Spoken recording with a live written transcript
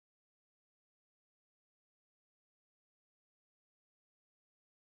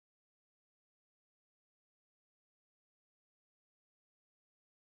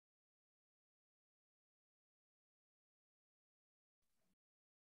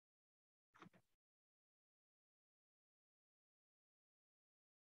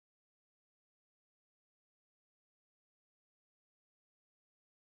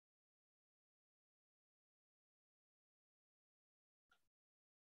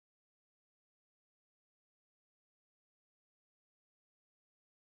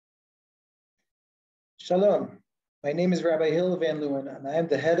Shalom. My name is Rabbi Hillel Van Leeuwen, and I am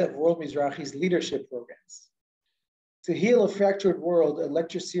the head of World Mizrahi's leadership programs. To Heal a Fractured World, a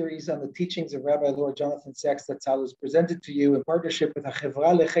lecture series on the teachings of Rabbi Lord Jonathan Sacks is presented to you in partnership with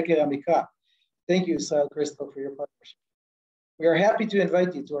HaChevra LeCheker HaMikra. Thank you, Israel Crystal, for your partnership. We are happy to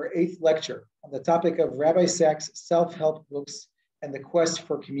invite you to our 8th lecture on the topic of Rabbi Sacks' self-help books and the quest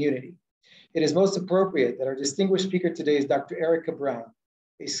for community. It is most appropriate that our distinguished speaker today is Dr. Erica Brown,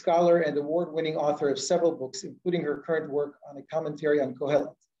 a scholar and award-winning author of several books, including her current work on a commentary on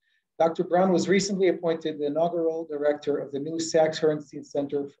Kohelet. Dr. Brown was recently appointed the inaugural director of the new Sacks-Herrenstein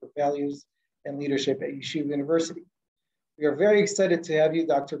Center for Values and Leadership at Yeshiva University. We are very excited to have you,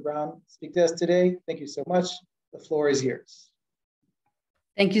 Dr. Brown, speak to us today. Thank you so much. The floor is yours.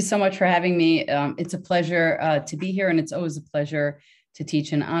 Thank you so much for having me. It's a pleasure to be here, and it's always a pleasure to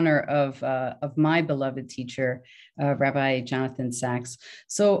teach in honor of my beloved teacher, Rabbi Jonathan Sacks.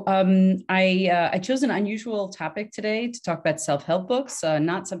 So I chose an unusual topic today to talk about self-help books,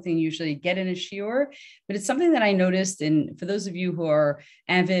 not something you usually get in a shiur, but it's something that I noticed. And for those of you who are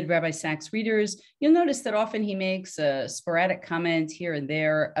avid Rabbi Sacks readers, you'll notice that often he makes a sporadic comment here and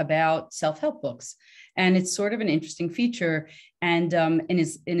there about self-help books. And it's sort of an interesting feature. And in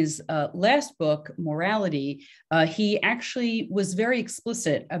his last book, Morality, he actually was very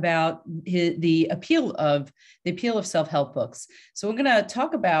explicit about the appeal of self-help books. So we're going to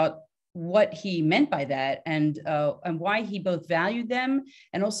talk about what he meant by that and why he both valued them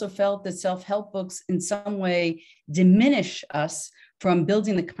and also felt that self-help books in some way diminish us from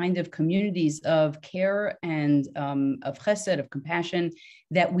building the kind of communities of care and of chesed, of compassion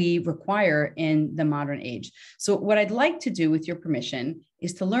that we require in the modern age. So what I'd like to do, with your permission,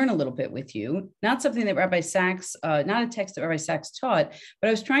 is to learn a little bit with you, not something that Rabbi Sacks, not a text that Rabbi Sacks taught, but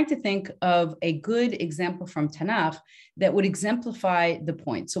I was trying to think of a good example from Tanakh that would exemplify the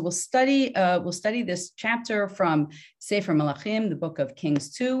point. So we'll study this chapter from Sefer Melachim, the book of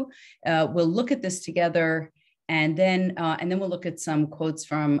Kings 2. We'll look at this together. And then we'll look at some quotes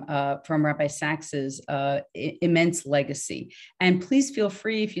from Rabbi Sacks's immense legacy. And please feel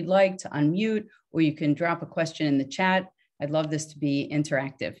free, if you'd like, to unmute, or you can drop a question in the chat. I'd love this to be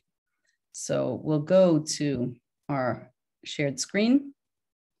interactive. So we'll go to our shared screen.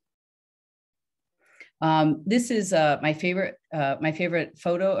 This is my favorite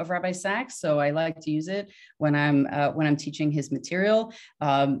photo of Rabbi Sacks, so I like to use it when I'm teaching his material.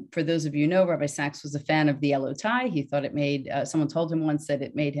 For those of you who know, Rabbi Sacks was a fan of the yellow tie. He thought it made someone told him once that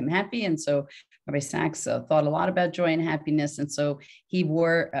it made him happy, and so Rabbi Sacks thought a lot about joy and happiness, and so he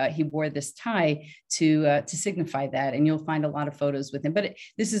wore this tie to signify that. And you'll find a lot of photos with him. But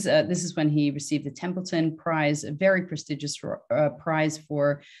this is when he received the Templeton Prize, a very prestigious prize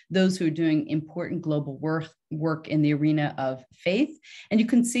for those who are doing important global work in the arena of faith. And you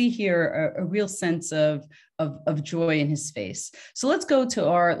can see here a real sense of joy in his face. So let's go to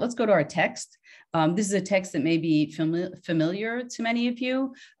our text. This is a text that may be familiar to many of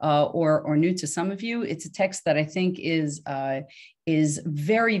you or new to some of you. It's a text that I think is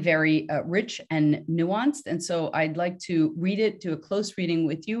very, very rich and nuanced. And so I'd like to read it, do a close reading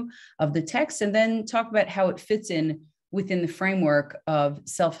with you of the text, and then talk about how it fits in within the framework of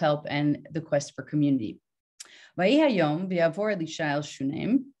self-help and the quest for community. ויהי היום ויעבור אלישע אל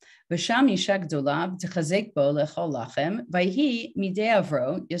שונם, ושם אישה גדולה ותחזק בו לאכול לחם, ויהי מידי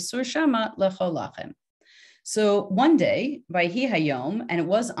עברו יסור שמה לאכול לחם. So one day, Vayhi Hayom, and it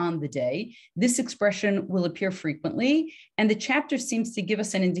was on the day, this expression will appear frequently, and the chapter seems to give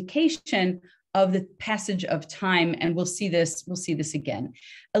us an indication of the passage of time, and we'll see this again.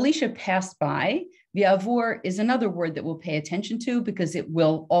 Elisha passed by. V'avur is another word that we'll pay attention to because it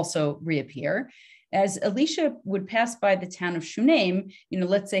will also reappear. As Elisha would pass by the town of Shunem,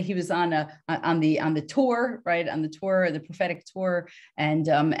 let's say he was on the tour, right, on the tour, the prophetic tour,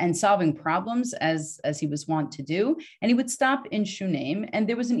 and solving problems as he was wont to do, and he would stop in Shunem, and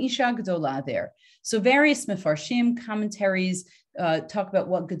there was an Isha Gedolah there. So various Mefarshim commentaries talk about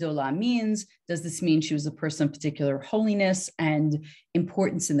what Gedolah means. Does this mean she was a person of particular holiness and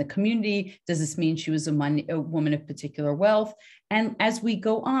importance in the community? Does this mean she was a woman of particular wealth? And as we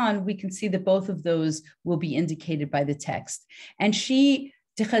go on, we can see that both of those will be indicated by the text. And she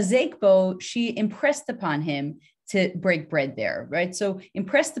impressed upon him to break bread there, right? So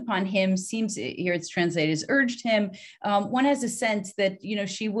impressed upon him seems, here it's translated as urged him. One has a sense that,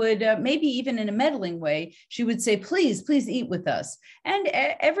 she would, maybe even in a meddling way, she would say, please eat with us. And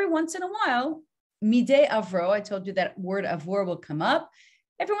every once in a while, midei avro, I told you that word avor will come up.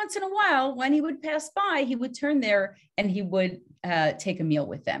 Every once in a while, when he would pass by, he would turn there and he would take a meal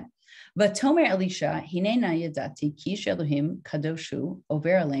with them. Vatomer Elisha, hinena yadati kish Elohim kadoshu over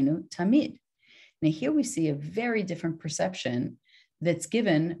aleinu tamid. Now here we see a very different perception that's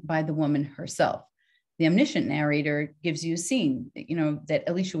given by the woman herself. The omniscient narrator gives you a scene, that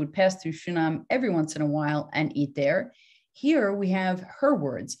Elisha would pass through Shunam every once in a while and eat there. Here we have her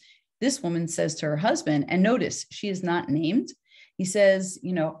words. This woman says to her husband, and notice she is not named. He says,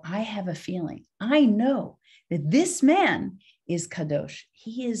 I have a feeling. I know that this man is kadosh.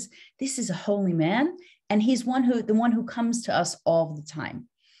 This is a holy man, and he's the one who comes to us all the time.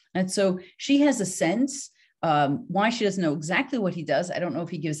 And so she has a sense. Why she doesn't know exactly what he does. I don't know if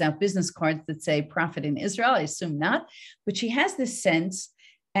he gives out business cards that say prophet in Israel. I assume not, but she has this sense,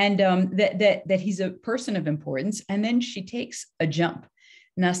 and that he's a person of importance. And then she takes a jump.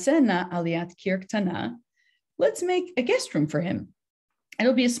 Nasena aliyat kirktana. Let's make a guest room for him.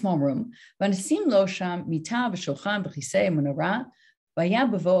 It'll be a small room. Vanasim lo sham mita v'shulchan v'chisei menorah v'ya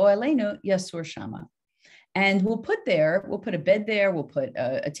b'vo'o elenu yasur shama. And we'll put a bed there, we'll put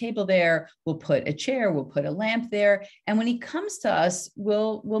a table there, we'll put a chair, we'll put a lamp there. And when he comes to us,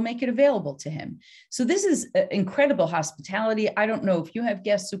 we'll make it available to him. So this is incredible hospitality. I don't know if you have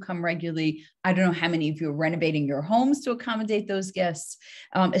guests who come regularly. I don't know how many of you are renovating your homes to accommodate those guests,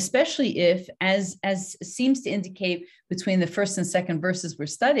 especially if, as seems to indicate between the first and second verses we're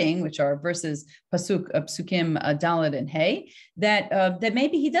studying, which are verses Psukim Dalet and Hey, that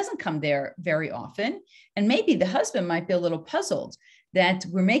maybe he doesn't come there very often. And maybe the husband might be a little puzzled that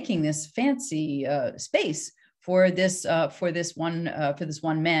we're making this fancy space for this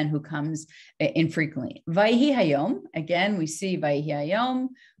one man who comes infrequently. Vayhi hayom, again we see Vayhi hayom,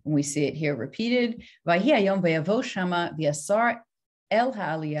 and we see it here repeated. Vayhi hayom vayavo shama v'yasar el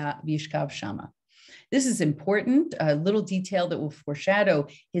ha'aliyah v'yishkav shama. This is important, a little detail that will foreshadow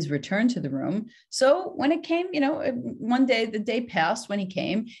his return to the room. So when it came, one day, the day passed when he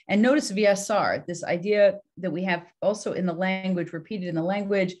came, and notice Vyasar, this idea that we have also in the language, repeated in the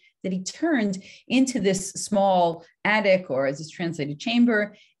language, that he turned into this small attic, or as it's translated,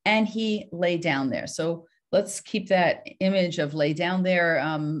 chamber, and he lay down there. So let's keep that image of lay down there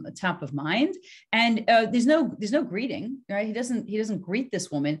top of mind. And there's no greeting, right? He doesn't greet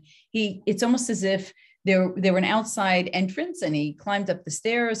this woman. It's almost as if there were an outside entrance, and he climbed up the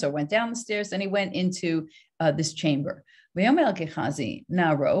stairs or went down the stairs, and he went into this chamber. Gehazi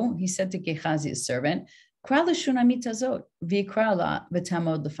naro, he said to Gehazi, his servant, Kra l'shunamit hazot v'ikra la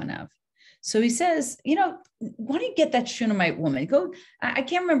v'tamod lefanav. So he says, why don't you get that Shunammite woman? Go, I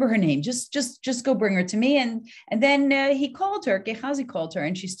can't remember her name. Just go bring her to me. And then he called her, Gehazi called her,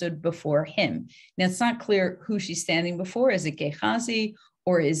 and she stood before him. Now it's not clear who she's standing before. Is it Gehazi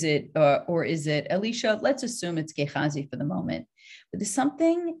or is it Elisha? Let's assume it's Gehazi for the moment. But there's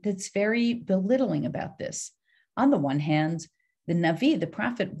something that's very belittling about this. On the one hand, the Navi, the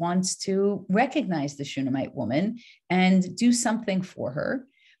prophet, wants to recognize the Shunammite woman and do something for her.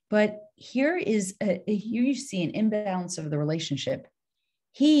 But here you see an imbalance of the relationship.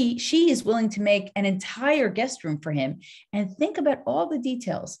 She is willing to make an entire guest room for him, and think about all the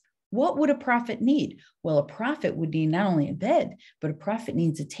details. What would a prophet need? Well, a prophet would need not only a bed, but a prophet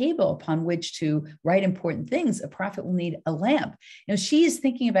needs a table upon which to write important things. A prophet will need a lamp. She is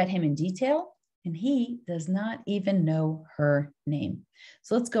thinking about him in detail, and he does not even know her name.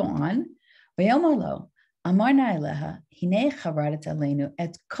 So let's go on. Amarna eleha, hine charadat aleinu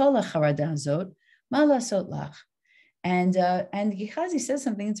et kol hacharada hazot, ma lasot lach. And Gehazi says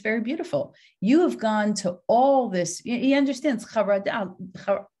something that's very beautiful. You have gone to all this. He understands charadat.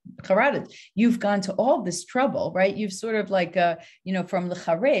 You've gone to all this trouble, right? You've sort of like, from the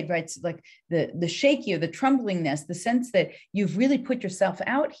chared, right? It's like the shaky or the tremblingness, the sense that you've really put yourself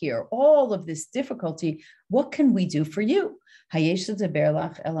out here. All of this difficulty. What can we do for you? Hayesh ledaber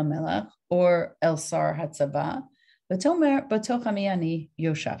lach el hamelech or el sar hatzava, v'tomer batoch ami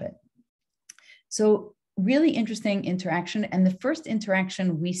yoshavet. So really interesting interaction. And the first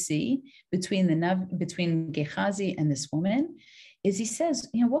interaction we see between Gehazi and this woman is he says,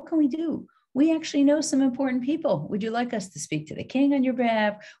 what can we do? We actually know some important people. Would you like us to speak to the king on your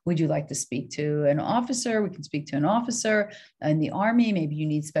behalf? Would you like to speak to an officer? We can speak to an officer in the army. Maybe you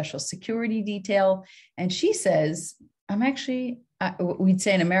need special security detail. And she says, we'd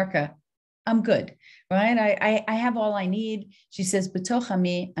say in America, I'm good, right? I have all I need. She says, B'toch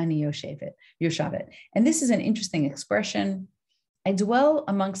ami ani yoshavet. And this is an interesting expression. I dwell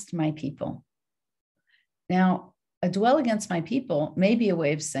amongst my people. Now, I dwell against my people may be a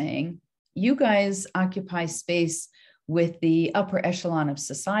way of saying, you guys occupy space with the upper echelon of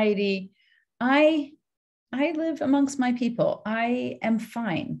society. I live amongst my people. I am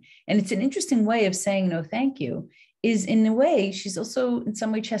fine. And it's an interesting way of saying no thank you. Is in a way, she's also in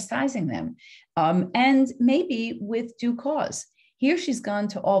some way chastising them, and maybe with due cause. Here she's gone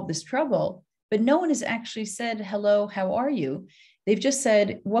to all this trouble, but no one has actually said, hello, how are you? They've just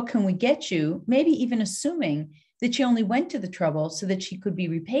said, what can we get you? Maybe even assuming that she only went to the trouble so that she could be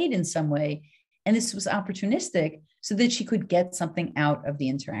repaid in some way. And this was opportunistic so that she could get something out of the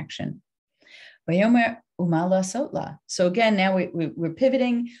interaction. So again, now we're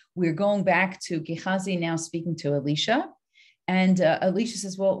pivoting. We're going back to Gehazi now speaking to Elisha. And Elisha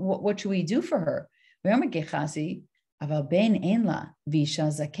says, well, what should we do for her? Gehazi,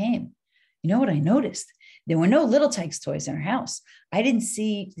 you know what I noticed? There were no Little Tikes toys in her house. I didn't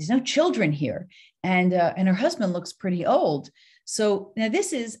see, there's no children here. And her husband looks pretty old. So now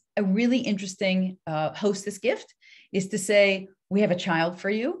this is a really interesting hostess gift, is to say, we have a child for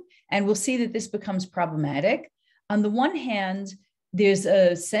you. And we'll see that this becomes problematic. On the one hand, there's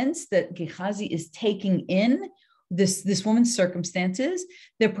a sense that Gehazi is taking in this woman's circumstances,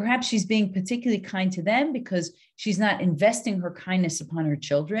 that perhaps she's being particularly kind to them because she's not investing her kindness upon her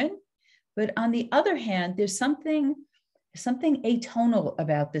children. But on the other hand, there's something atonal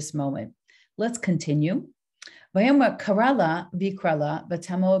about this moment. Let's continue.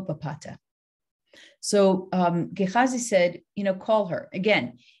 So Gehazi said, call her.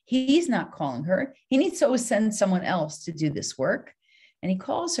 Again, he's not calling her. He needs to always send someone else to do this work. And he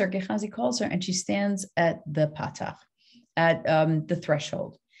calls her, Gehazi calls her, and she stands at the patach, at the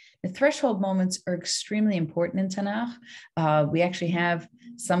threshold. The threshold moments are extremely important in Tanakh. We actually have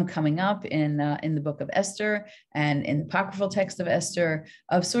some coming up in the book of Esther and in the apocryphal text of Esther,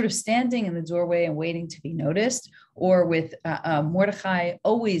 of sort of standing in the doorway and waiting to be noticed, or with Mordechai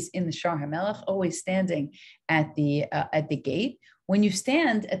always in the Shar HaMelech, always standing at the gate. When you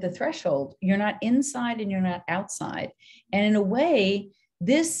stand at the threshold, you're not inside and you're not outside. And in a way,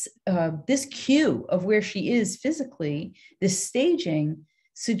 this cue of where she is physically, this staging,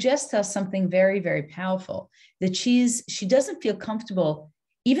 suggests to us something very, very powerful, that she doesn't feel comfortable,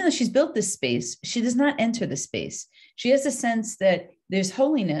 even though she's built this space, she does not enter the space. She has a sense that there's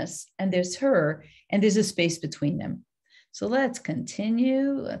holiness and there's her, and there's a space between them. So let's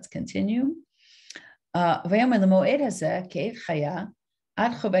continue. ויאמר למועד הזה כעת חיה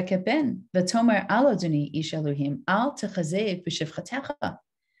עד חובקת בן, ותאמר אל אדוני איש אלוהים, אל תחזק בשפחתך.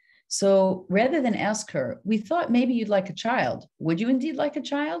 So rather than ask her, we thought maybe you'd like a child. Would you indeed like a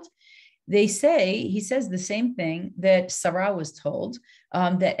child? He says the same thing that Sarah was told,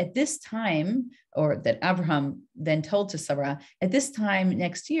 that at this time, or that Abraham then told to Sarah, at this time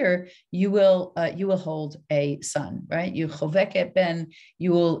next year, you will hold a son, right? You choveket ben,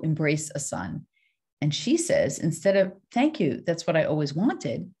 you will embrace a son. And she says, instead of, thank you, that's what I always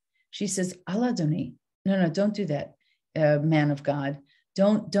wanted, she says, Allah Adoni, no, don't do that, man of God.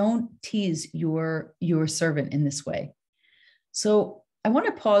 Don't tease your servant in this way. So I want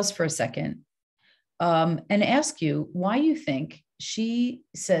to pause for a second and ask you why you think she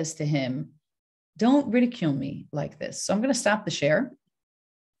says to him, don't ridicule me like this. So I'm going to stop the share.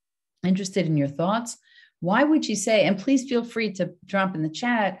 Interested in your thoughts. Why would she say, and please feel free to drop in the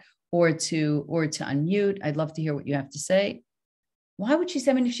chat or to unmute. I'd love to hear what you have to say. Why would she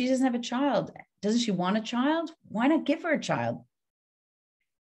say, if she doesn't have a child, doesn't she want a child? Why not give her a child?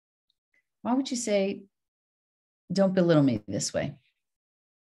 Why would you say, don't belittle me this way?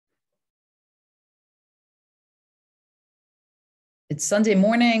 It's Sunday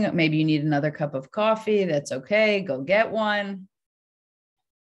morning. Maybe you need another cup of coffee. That's okay. Go get one.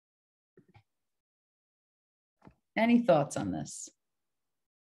 Any thoughts on this?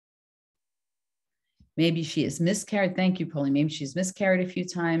 Maybe she has miscarried. Thank you, Polly. Maybe she's miscarried a few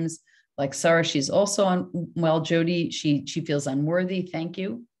times. Like Sarah, she's also unwell. Jody, she feels unworthy. Thank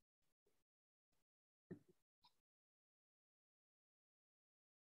you.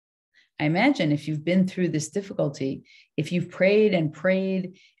 I imagine if you've been through this difficulty, if you've prayed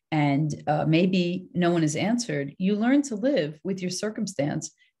and maybe no one has answered, you learn to live with your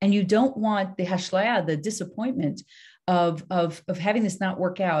circumstance, and you don't want the hashlaya, the disappointment of having this not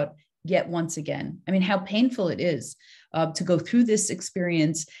work out yet once again. I mean, how painful it is to go through this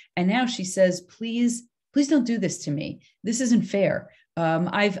experience. And now she says, please don't do this to me. This isn't fair.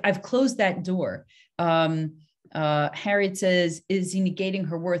 I've closed that door. Harriet says, is he negating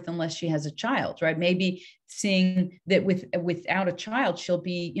her worth unless she has a child, right? Maybe seeing that without a child, she'll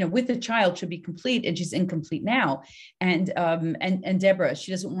be, with a child, she'll be complete, and she's incomplete now. And Deborah,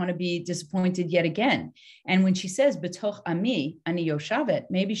 she doesn't want to be disappointed yet again. And when she says, B'toch ami, ani yoshavet,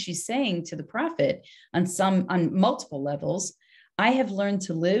 maybe she's saying to the prophet on multiple levels, I have learned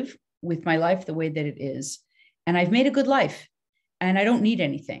to live with my life the way that it is. And I've made a good life, and I don't need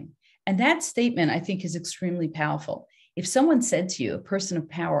anything. And that statement, I think, is extremely powerful. If someone said to you, a person of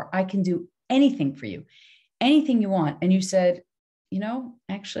power, I can do anything for you, anything you want, and you said,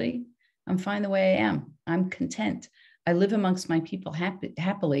 actually, I'm fine the way I am. I'm content. I live amongst my people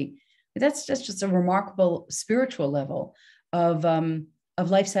happily. That's just a remarkable spiritual level of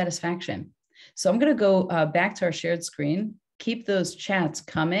life satisfaction. So I'm going to go back to our shared screen. Keep those chats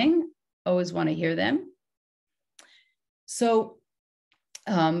coming. Always want to hear them. So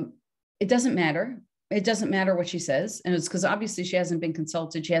it doesn't matter. It doesn't matter what she says. And it's because obviously she hasn't been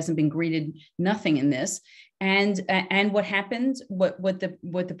consulted. She hasn't been greeted, nothing in this. And what happened, what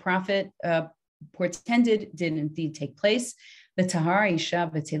the prophet portended did indeed take place. The Tahar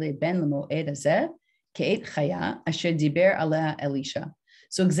Isha v'tele ben l'moed hazeh ke'et chaya asher diber aleh Elisha.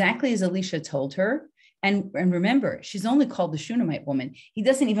 So exactly as Elisha told her, and remember, she's only called the Shunammite woman. He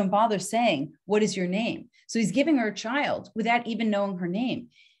doesn't even bother saying, what is your name? So he's giving her a child without even knowing her name.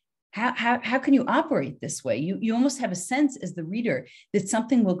 How can you operate this way? You almost have a sense as the reader that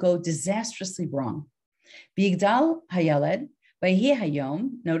something will go disastrously wrong. Bigdal hayaled, Vayhi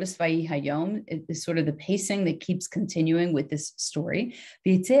hayom, notice Vayhi hayom is sort of the pacing that keeps continuing with this story.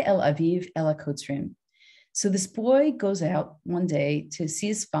 V'yitze el aviv el hakotzrim. So this boy goes out one day to see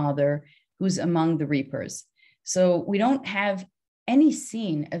his father, who's among the reapers. So we don't have any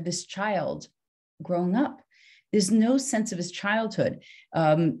scene of this child growing up. There's no sense of his childhood.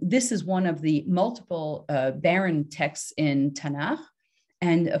 This is one of the multiple barren texts in Tanakh.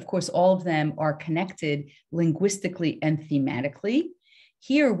 And of course, all of them are connected linguistically and thematically.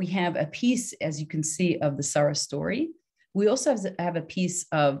 Here we have a piece, as you can see, of the Sarah story. We also have a piece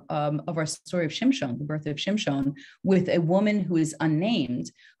of our story of Shimshon, the birth of Shimshon, with a woman who is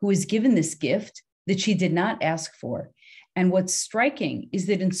unnamed, who is given this gift that she did not ask for. And what's striking is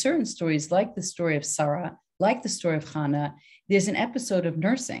that in certain stories, like the story of Sarah, like the story of Hannah, there's an episode of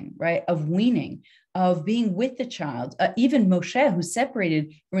nursing, right, of weaning, of being with the child. Even Moshe, who's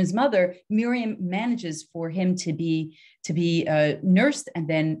separated from his mother, Miriam manages for him to be nursed and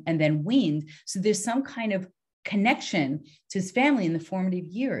then weaned. So there's some kind of connection to his family in the formative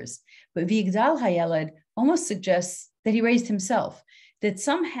years. But Vigdal Hayaled almost suggests that he raised himself, that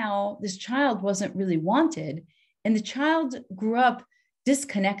somehow this child wasn't really wanted, and the child grew up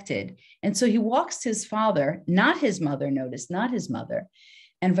disconnected. And so he walks to his father, not his mother, notice, not his mother,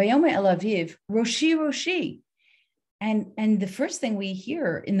 and Vayomer el aviv, Roshi, Roshi. And the first thing we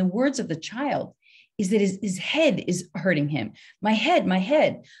hear in the words of the child is that his head is hurting him. My head, my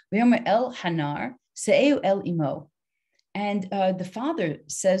head. Vayomer el hanar, se'eu el imo. And the father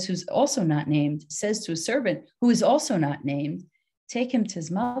says, who's also not named, says to a servant who is also not named, take him to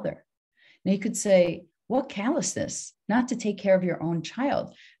his mother. Now you could say, what callousness not to take care of your own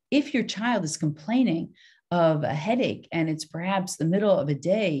child. If your child is complaining of a headache and it's perhaps the middle of a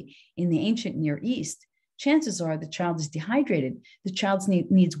day in the ancient Near East, chances are the child is dehydrated. The child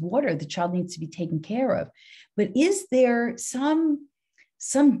needs water. The child needs to be taken care of. But is there some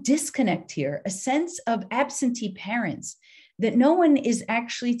disconnect here, a sense of absentee parents, that no one is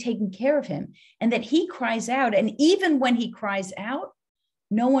actually taking care of him and that he cries out? And even when he cries out,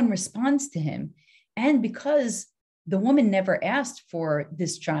 no one responds to him. And because the woman never asked for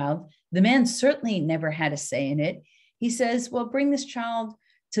this child, the man certainly never had a say in it. He says, well, bring this child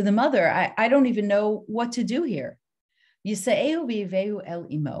to the mother. I don't even know what to do here. Yisa'eu v'yiveu el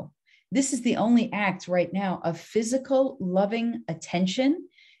imo. This is the only act right now of physical, loving attention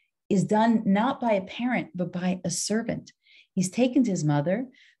is done not by a parent, but by a servant. He's taken to his mother.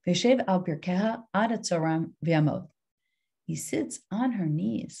 V'yeshev al pirkeha ad hatzoram v'yamot. He sits on her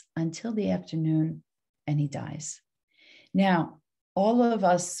knees until the afternoon and he dies. Now, all of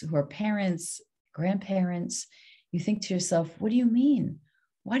us who are parents, grandparents, you think to yourself, what do you mean?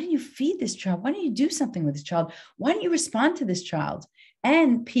 Why don't you feed this child? Why don't you do something with this child? Why don't you respond to this child?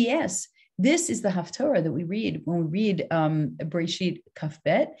 And P.S., this is the Haftorah that we read when we read Bereshit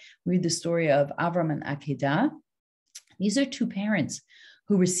Kafbet, we read the story of Avram and Akedah. These are two parents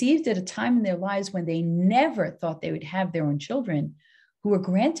who received at a time in their lives when they never thought they would have their own children, who were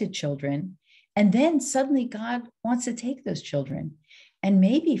granted children. And then suddenly God wants to take those children. And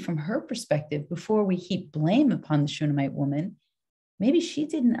maybe from her perspective, before we heap blame upon the Shunammite woman, maybe she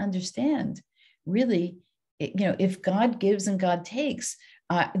didn't understand really, if God gives and God takes,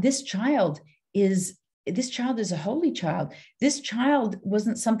 this child is a holy child. This child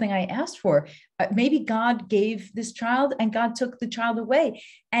wasn't something I asked for. Maybe God gave this child and God took the child away,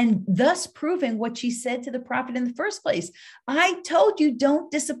 and thus proving what she said to the prophet in the first place. I told you, don't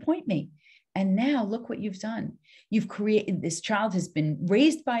disappoint me. And now look what you've done. You've created, this child has been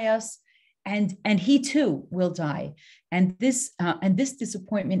raised by us, and he too will die. And this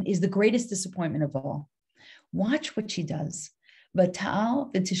disappointment is the greatest disappointment of all. Watch what she does.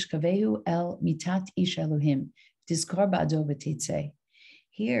 V'ta'al v'tishkavehu el mitat ish Elohim, tizkor ba'ado v'teitzeh.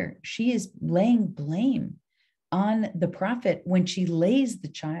 Here, she is laying blame on the prophet when she lays the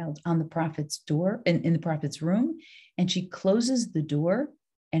child on the prophet's door, in the prophet's room, and she closes the door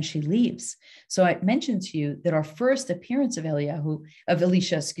and she leaves. So I mentioned to you that our first appearance of Elisha,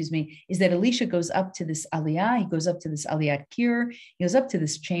 is that Elisha goes up to this aliyah, he goes up to this aliyat kir, he goes up to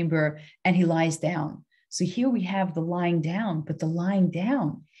this chamber and he lies down. So here we have the lying down, but the lying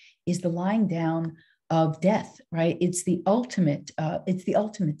down is the lying down of death, right? It's the ultimate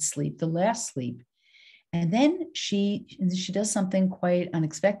sleep, the last sleep. And then she does something quite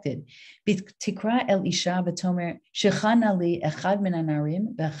unexpected. Tikra el isha v'tomer shechana li echad min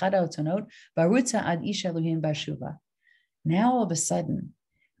hanarim v'echad ha'otonot barutza ad ish Elohim bashuva. Now all of a sudden,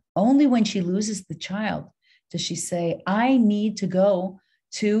 only when she loses the child does she say, I need to go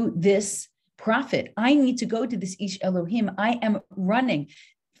to this prophet. I need to go to this ish Elohim. I am running.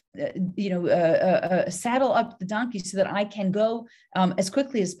 Saddle up the donkey so that I can go as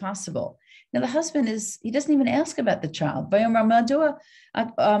quickly as possible. Now the husband he doesn't even ask about the child.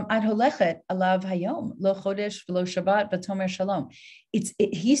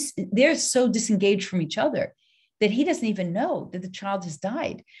 They're so disengaged from each other that he doesn't even know that the child has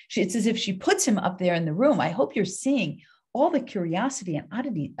died. It's as if she puts him up there in the room. I hope you're seeing all the curiosity and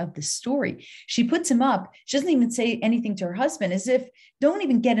oddity of the story. She puts him up. She doesn't even say anything to her husband, as if, don't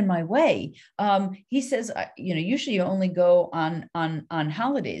even get in my way. He says, usually you only go on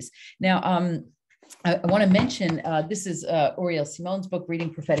holidays. Now, I want to mention, this is Oriel Simon's book,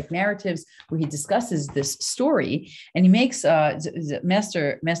 Reading Prophetic Narratives, where he discusses this story, and he makes a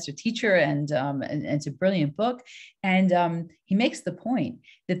master teacher, and it's a brilliant book. And he makes the point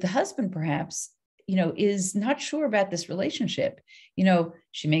that the husband perhaps is not sure about this relationship.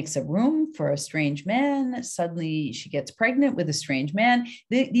 She makes a room for a strange man. Suddenly she gets pregnant with a strange man.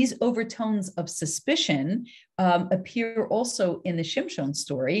 These overtones of suspicion appear also in the Shimshon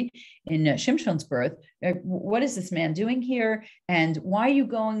story, in Shimshon's birth. What is this man doing here? And why are you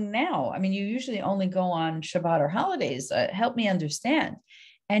going now? I mean, you usually only go on Shabbat or holidays. Help me understand.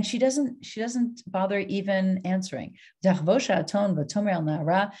 And she doesn't bother even answering.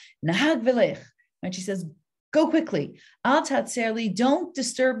 And she says, go quickly. Al tatzerli, don't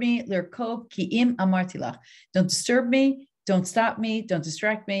disturb me. Lirkov ki'im amartilach. Don't disturb me. Don't stop me. Don't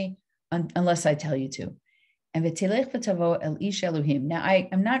distract me unless I tell you to. And v'tilech v'tavo el ish Elohim. Now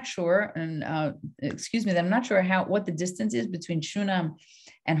I'm not sure, and excuse me, I'm not sure what the distance is between Shunam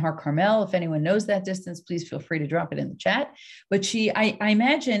and Har Carmel. If anyone knows that distance, please feel free to drop it in the chat. But I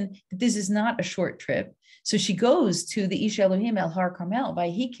imagine that this is not a short trip. So she goes to the Ish Elohim El Har Carmel,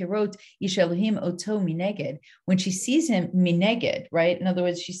 Vayhi Kirot Ish Elohim Oto Mineged, when she sees him Mineged, right? In other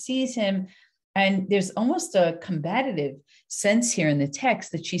words, she sees him, and there's almost a combative sense here in the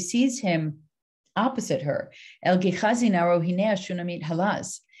text that she sees him opposite her. El Gechazi Naro Hinea Shunamit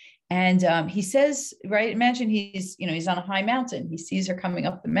Halaz. And he says, right, imagine he's on a high mountain. He sees her coming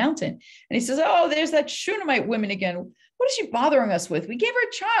up the mountain, and he says, oh, there's that Shunammite woman again. What is she bothering us with? We gave her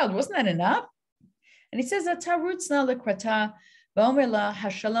a child. Wasn't that enough? And he says, "Atarutzna lekrata, v'omer la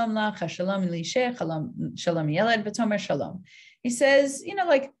hashalom la hashalom elishe shalom yeled v'tomer shalom." He says,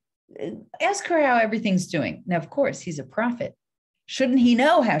 ask her how everything's doing. Now, of course, he's a prophet. Shouldn't he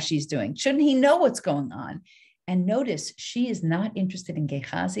know how she's doing? Shouldn't he know what's going on? And notice, she is not interested in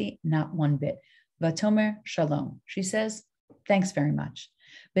Gehazi, not one bit. V'tomer shalom. She says, thanks very much.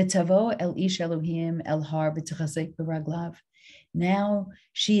 V'tavo el ish Elohim el har v'tchazek b'raglav. Now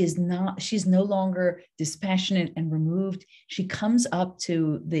she's no longer dispassionate and removed. She comes up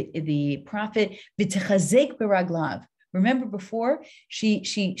to the prophet, v'techazek b'raglav. Remember before, she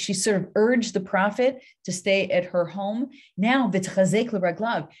sort of urged the prophet to stay at her home. Now, v'techazek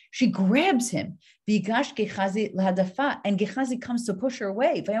l'raglav, she grabs him. V'yigash Gehazi l'hadafa, and Gehazi comes to push her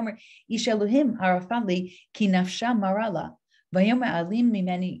away. Vayomer ish Elohim harafali ki nafsha marala. Vayomer alim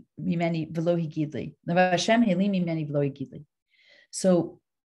mimeni v'lo higidli. V'Hashem helim mimeni v'lo higidli. So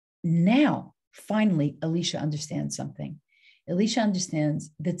now, finally, Elisha understands something. Elisha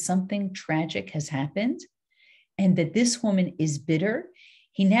understands that something tragic has happened and that this woman is bitter.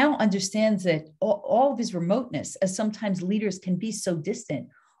 He now understands that all of his remoteness, as sometimes leaders can be so distant,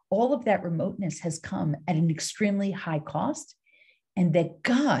 all of that remoteness has come at an extremely high cost, and that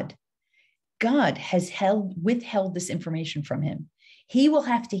God has withheld this information from him. He will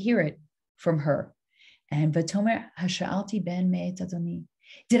have to hear it from her. And Vatomer Hasha'alti ben me'et Adoni.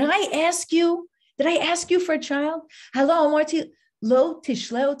 Did I ask you for a child? Hello, Amarti lo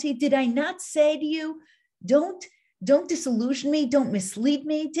tishleoti. Did I not say to you, don't disillusion me, don't mislead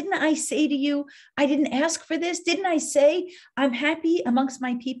me? Didn't I say to you, I didn't ask for this? Didn't I say I'm happy amongst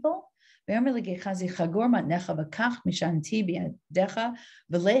my people? ויאמר לגחזי חגור מתנך וקח משענתי בידך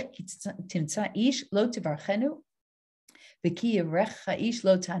ולך תמצא איש לא תברכנו וכי יברך איש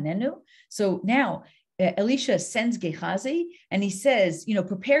לא תעננו. So now Elisha sends Gehazi and he says,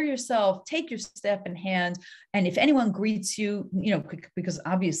 prepare yourself, take your staff in hand, and if anyone greets you, because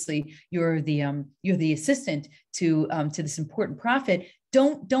obviously you're the assistant to this important prophet,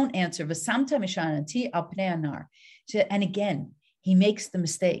 don't answer. And again, he makes the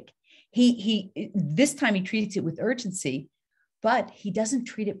mistake. He this time he treats it with urgency, but he doesn't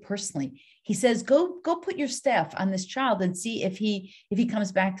treat it personally. He says, go put your staff on this child and see if he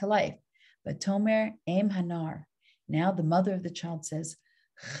comes back to life. But Tomer Em Hanar, now the mother of the child says,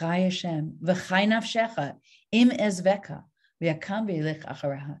 Chai Hashem, v'chai nafshecha, im ezveka, v'yakam v'yelech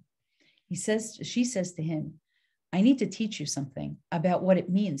acharaha. She says to him, I need to teach you something about what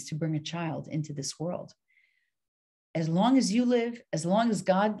it means to bring a child into this world. As long as you live, as long as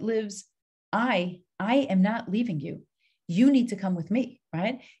God lives, I am not leaving you. You need to come with me,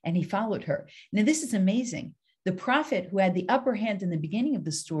 right? And he followed her. Now, this is amazing. The prophet who had the upper hand in the beginning of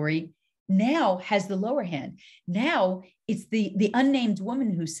the story now has the lower hand. Now it's the unnamed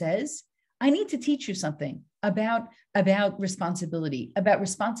woman who says, I need to teach you something about responsibility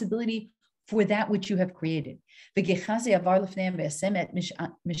for that which you have created.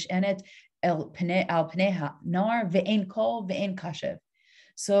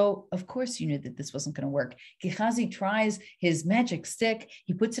 So of course you knew that this wasn't going to work. Gehazi tries his magic stick.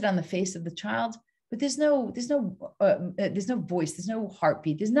 He puts it on the face of the child, but there's no voice, there's no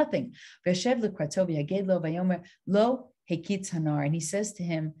heartbeat, there's nothing. And he says to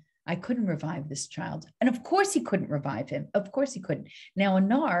him, I couldn't revive this child. And of course he couldn't revive him. Of course he couldn't. Now a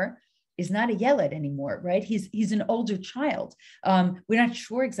nar is not a yeled anymore, right? He's an older child. We're not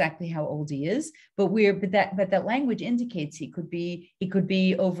sure exactly how old he is, but that language indicates he could be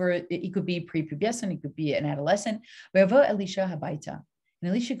prepubescent, he could be an adolescent. Elisha habaita. And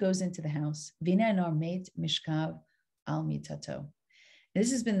Elisha goes into the house. Vina nar meit mishkav al mitato.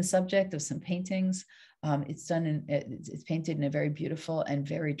 This has been the subject of some paintings. It's painted in a very beautiful and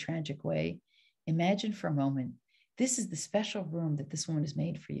very tragic way. Imagine for a moment, this is the special room that this woman has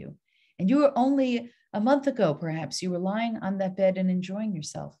made for you. And you were only a month ago, perhaps, you were lying on that bed and enjoying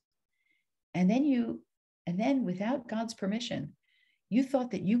yourself. And then without God's permission, you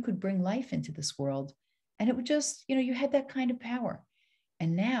thought that you could bring life into this world. And it would just, you had that kind of power.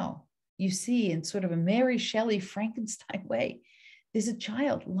 And now you see in sort of a Mary Shelley Frankenstein way, there's a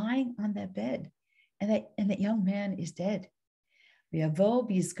child lying on that bed. And that young man is dead.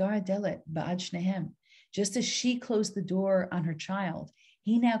 Just as she closed the door on her child,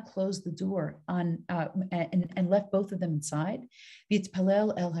 he now closed the door on and left both of them inside.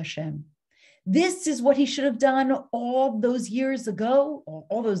 V'yitpalel el Hashem. This is what he should have done all those years ago,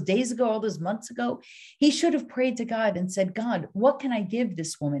 all those days ago, all those months ago. He should have prayed to God and said, God, what can I give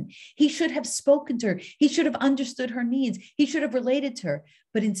this woman? He should have spoken to her. He should have understood her needs. He should have related to her.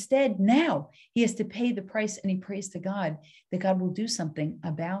 But instead, now he has to pay the price, and he prays to God that God will do something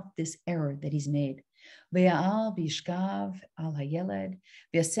about this error that he's made. Ve'al v'yishkav al hayeled,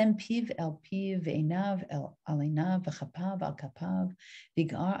 ve'asem piv el piv, ve'enav el einav, v'chapav al kapav,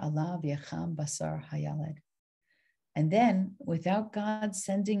 v'gar alav v'yacham basar hayeled. And then, without God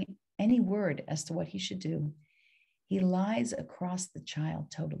sending any word as to what he should do, he lies across the child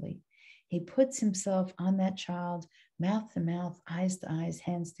totally. He puts himself on that child, mouth to mouth, eyes to eyes,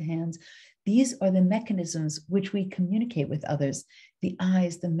 hands to hands. These are the mechanisms which we communicate with others. The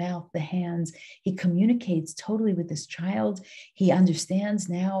eyes, the mouth, the hands. He communicates totally with this child. He understands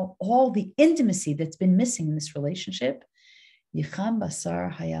now all the intimacy that's been missing in this relationship. Yicham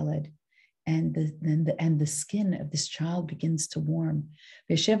basar hayaled. And the skin of this child begins to warm.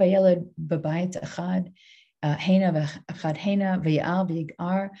 V'yeshev hayaled b'bayit achad. Hena v'achad hena v'yal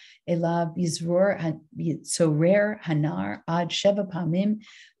v'yigar elav yizror yitzorer hanar ad sheva pamim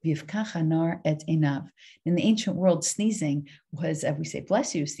v'yivkach hanar et enav. In the ancient world, sneezing was, as we say,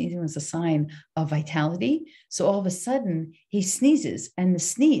 bless you, sneezing was a sign of vitality. So all of a sudden he sneezes, and the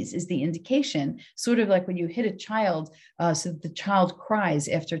sneeze is the indication, sort of like when you hit a child, so that the child cries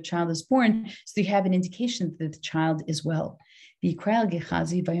after a child is born, so you have an indication that the child is well. V'yikra el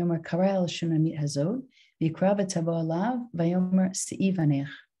Gehazi v'yomer kara el shunamit hazod.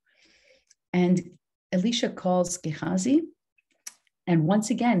 And Elisha calls Gehazi, and once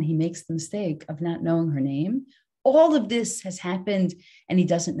again he makes the mistake of not knowing her name. All of this has happened, and he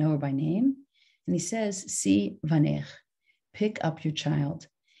doesn't know her by name. And he says, Si vanech, pick up your child.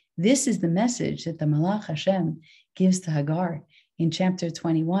 This is the message that the Malach Hashem gives to Hagar in chapter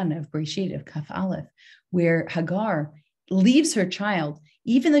 21 of Bereshit, of Kaf Aleph, where Hagar leaves her child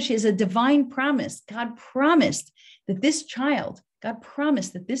even though she has a divine promise. God promised that this child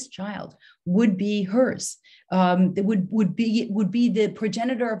would be hers, would be the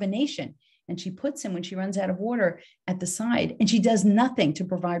progenitor of a nation. And she puts him, when she runs out of water, at the side, and she does nothing to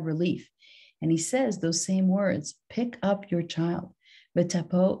provide relief. And he says those same words, pick up your child.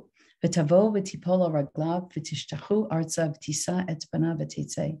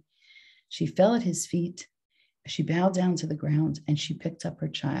 She fell at his feet. She bowed down to the ground and she picked up her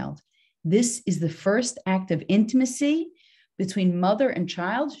child. This is the first act of intimacy between mother and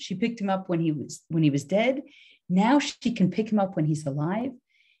child. She picked him up when he was dead. Now she can pick him up when he's alive.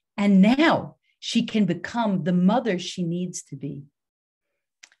 And now she can become the mother she needs to be.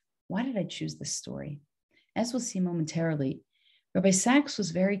 Why did I choose this story? As we'll see momentarily, Rabbi Sacks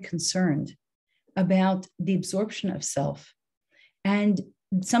was very concerned about the absorption of self and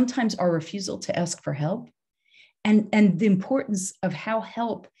sometimes our refusal to ask for help, and the importance of how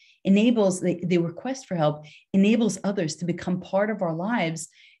help enables, the request for help enables others to become part of our lives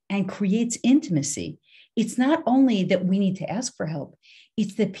and creates intimacy. It's not only that we need to ask for help,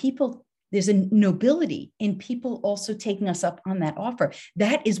 it's that there's a nobility in people also taking us up on that offer.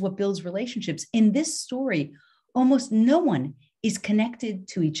 That is what builds relationships. In this story, almost no one is connected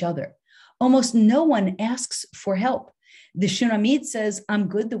to each other. Almost no one asks for help. The Shunammite says, I'm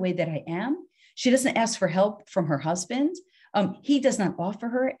good the way that I am. She doesn't ask for help from her husband. He does not offer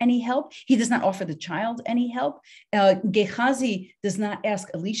her any help. He does not offer the child any help. Gehazi does not ask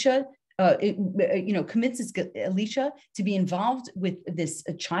Elisha, commits Elisha to be involved with this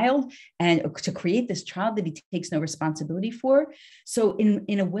child and to create this child that he takes no responsibility for. So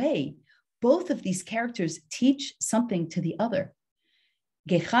in a way, both of these characters teach something to the other.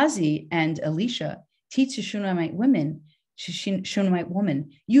 Gehazi and Elisha teach the Shunammite woman,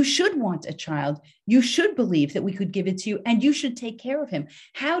 you should want a child. You should believe that we could give it to you, and you should take care of him.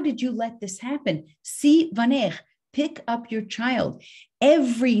 How did you let this happen? Si vanech, pick up your child.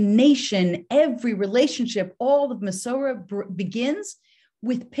 Every nation, every relationship, all of Masorah begins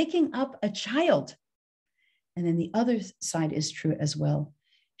with picking up a child. And then the other side is true as well.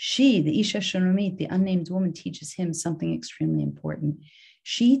 She, the Isha Shunammite, the unnamed woman, teaches him something extremely important.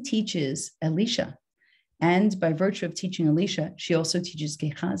 She teaches Elisha, and by virtue of teaching Elisha, she also teaches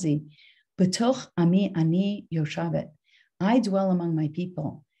Gehazi, B'toch ami ani yoshavet. I dwell among my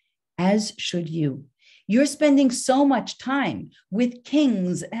people, as should you. You're spending so much time with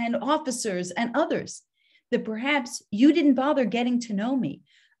kings and officers and others that perhaps you didn't bother getting to know me.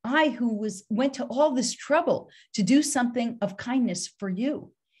 I, who went to all this trouble to do something of kindness for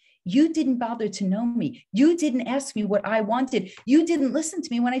you. You didn't bother to know me. You didn't ask me what I wanted. You didn't listen to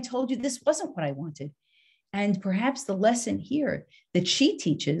me when I told you this wasn't what I wanted. And perhaps the lesson here that she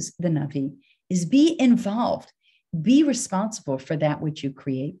teaches the Navi is be involved, be responsible for that which you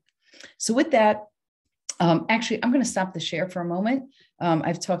create. So with that, actually, I'm going to stop the share for a moment.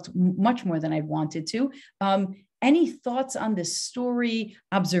 I've talked much more than I wanted to. Any thoughts on this story,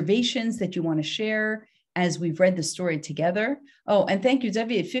 observations that you want to share as we've read the story together? Oh, and thank you,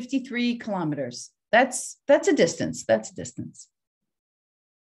 David, 53 kilometers. That's a distance. That's a distance.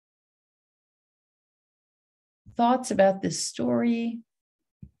 Thoughts about this story?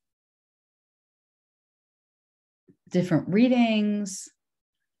 Different readings?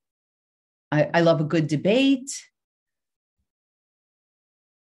 I love a good debate.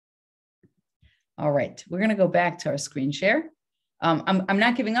 All right, we're going to go back to our screen share. I'm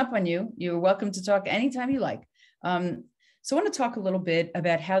not giving up on you. You're welcome to talk anytime you like. So I want to talk a little bit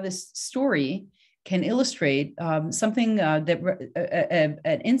about how this story can illustrate something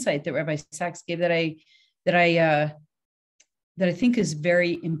an insight that Rabbi Sacks gave that I think is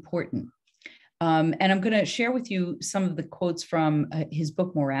very important. And I'm going to share with you some of the quotes from his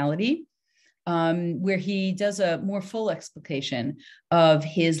book, Morality, where he does a more full explication of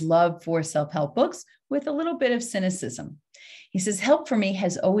his love for self-help books with a little bit of cynicism. He says, help for me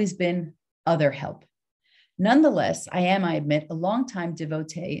has always been other help. Nonetheless, I admit, a longtime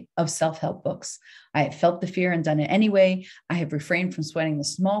devotee of self-help books. I have felt the fear and done it anyway. I have refrained from sweating the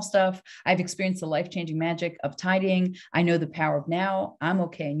small stuff. I've experienced the life-changing magic of tidying. I know the power of now. I'm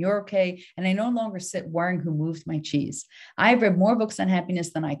okay and you're okay. And I no longer sit worrying who moved my cheese. I've read more books on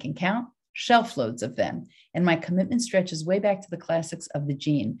happiness than I can count, shelf loads of them. And my commitment stretches way back to the classics of the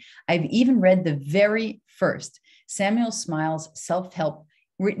gene. I've even read the very first Samuel Smiles self-help,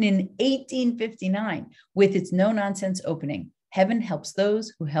 written in 1859, with its no-nonsense opening, Heaven helps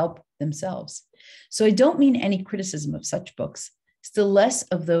those who help themselves. So I don't mean any criticism of such books, still less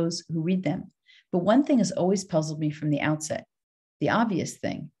of those who read them. But one thing has always puzzled me from the outset, the obvious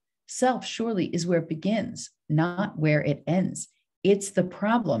thing. Self surely is where it begins, not where it ends. It's the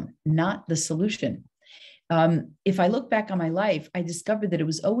problem, not the solution. If I look back on my life, I discovered that it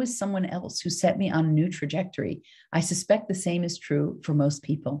was always someone else who set me on a new trajectory. I suspect the same is true for most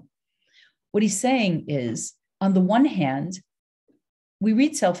people. What he's saying is, on the one hand, we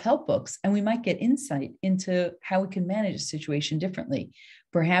read self-help books and we might get insight into how we can manage a situation differently.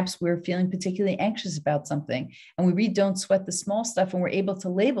 Perhaps we're feeling particularly anxious about something and we read Don't Sweat the Small Stuff and we're able to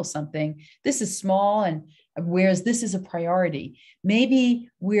label something. This is small, and whereas this is a priority. Maybe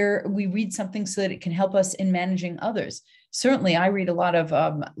we read something so that it can help us in managing others. Certainly, I read a lot of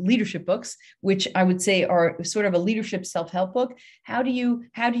leadership books, which I would say are sort of a leadership self-help book. How do you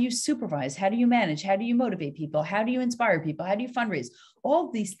supervise? How do you manage? How do you motivate people? How do you inspire people? How do you fundraise? All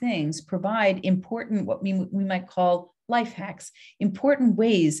of these things provide important, what we might call life hacks, important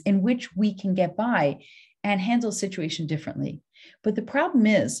ways in which we can get by and handle a situation differently. But the problem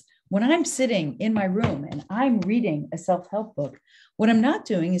is, when I'm sitting in my room and I'm reading a self-help book, what I'm not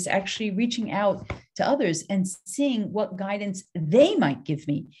doing is actually reaching out to others and seeing what guidance they might give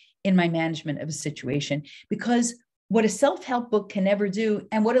me in my management of a situation. Because what a self-help book can never do,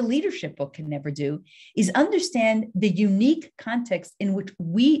 and what a leadership book can never do, is understand the unique context in which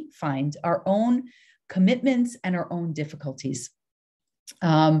we find our own commitments and our own difficulties.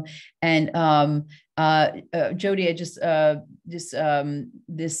 Jody, I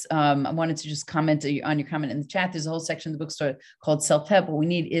wanted to just comment on your comment in the chat. There's a whole section of the bookstore called Self-Help. What we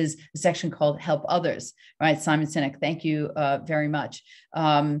need is a section called Help Others, right? Simon Sinek, thank you very much.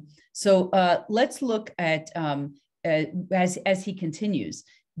 So let's look at, as he continues,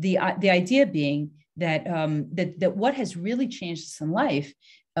 the idea being that, that what has really changed us in life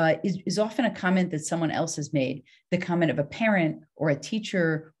is often a comment that someone else has made, the comment of a parent or a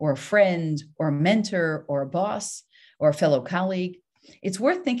teacher or a friend or a mentor or a boss or a fellow colleague. It's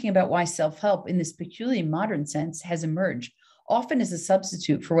worth thinking about why self-help in this peculiarly modern sense has emerged, often as a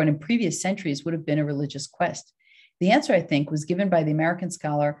substitute for what in previous centuries would have been a religious quest. The answer, I think, was given by the American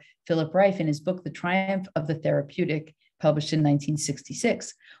scholar Philip Reif in his book, The Triumph of the Therapeutic, published in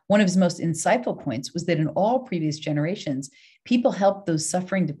 1966. One of his most insightful points was that in all previous generations, people helped those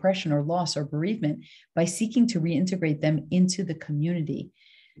suffering depression or loss or bereavement by seeking to reintegrate them into the community.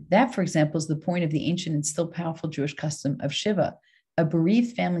 That, for example, is the point of the ancient and still powerful Jewish custom of Shiva. A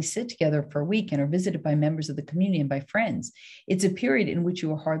bereaved family sit together for a week and are visited by members of the community and by friends. It's a period in which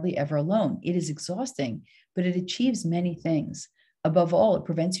you are hardly ever alone. It is exhausting, but it achieves many things. Above all, it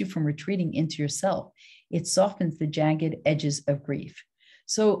prevents you from retreating into yourself. It softens the jagged edges of grief.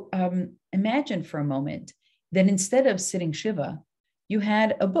 So imagine for a moment that instead of sitting Shiva, you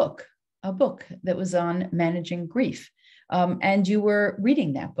had a book that was on managing grief, and you were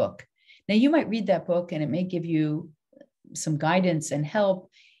reading that book. Now, you might read that book and it may give you some guidance and help,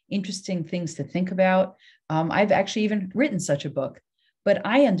 interesting things to think about. I've actually even written such a book, but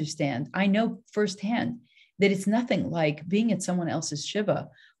I know firsthand that it's nothing like being at someone else's Shiva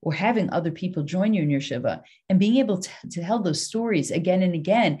or having other people join you in your Shiva and being able to tell those stories again and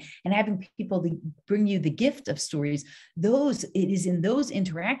again and having people bring you the gift of stories. It is in those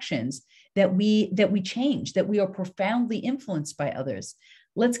interactions that we change, that we are profoundly influenced by others.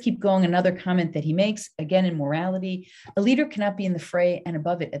 Let's keep going. Another comment that he makes, again, in morality, a leader cannot be in the fray and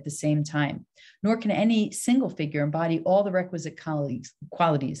above it at the same time, nor can any single figure embody all the requisite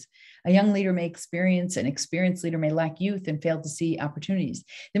qualities. A young leader may experience, an experienced leader may lack youth and fail to see opportunities.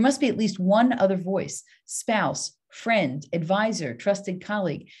 There must be at least one other voice, spouse, friend, advisor, trusted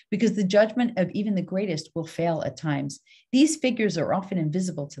colleague, because the judgment of even the greatest will fail at times. These figures are often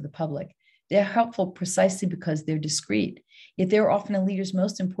invisible to the public. They're helpful precisely because they're discreet. Yet they're often a leader's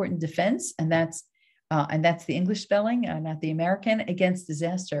most important defense, and that's the English spelling, not the American, against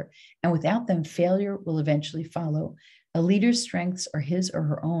disaster. And without them, failure will eventually follow. A leader's strengths are his or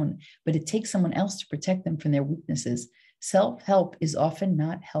her own, but it takes someone else to protect them from their weaknesses. Self-help is often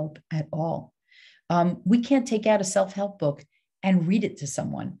not help at all. We can't take out a self-help book and read it to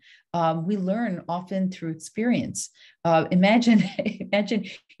someone. We learn often through experience. Imagine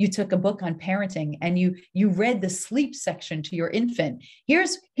you took a book on parenting and you read the sleep section to your infant.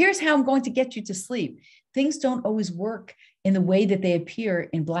 Here's how I'm going to get you to sleep. Things don't always work in the way that they appear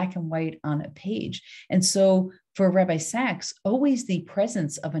in black and white on a page. And so for Rabbi Sacks, always the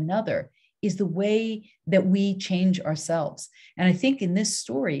presence of another is the way that we change ourselves. And I think in this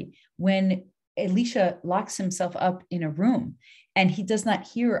story, when Elisha locks himself up in a room and he does not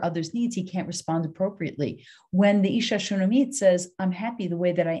hear others' needs, he can't respond appropriately. When the Isha Shunammite says, I'm happy the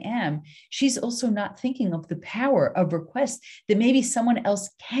way that I am, she's also not thinking of the power of request that maybe someone else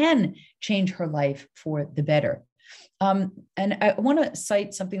can change her life for the better. And I want to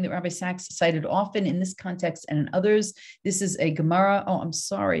cite something that Rabbi Sacks cited often in this context and in others. This is a Gemara. Oh, I'm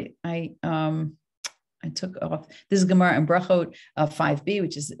sorry. I took off. This is Gemara in Brachot 5b,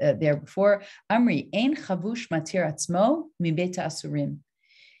 which is there before. Amri, ein chavush matir atzmo mi beit asurim.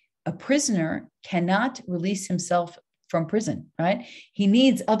 A prisoner cannot release himself from prison, right? He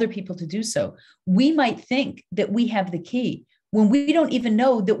needs other people to do so. We might think that we have the key when we don't even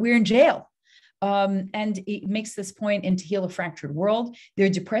know that we're in jail. And it makes this point in To Heal a Fractured World. There are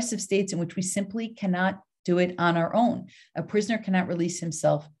depressive states in which we simply cannot do it on our own. A prisoner cannot release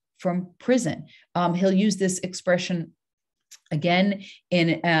himself from prison. He'll use this expression again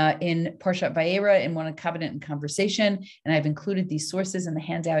in Parshat Vayera in one Covenant and Conversation, and I've included these sources, and the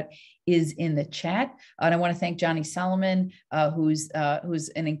handout is in the chat. And I want to thank Johnny Solomon, who's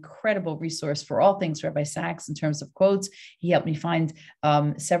an incredible resource for all things Rabbi Sacks in terms of quotes. He helped me find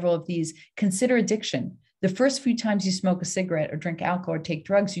several of these. Consider addiction. The first few times you smoke a cigarette or drink alcohol or take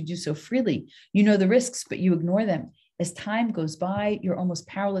drugs, you do so freely. You know the risks, but you ignore them. As time goes by, you're almost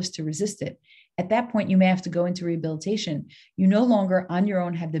powerless to resist it. At that point, you may have to go into rehabilitation. You no longer on your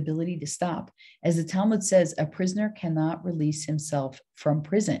own have the ability to stop. As the Talmud says, a prisoner cannot release himself from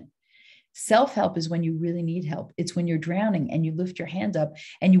prison. Self-help is when you really need help. It's when you're drowning and you lift your hand up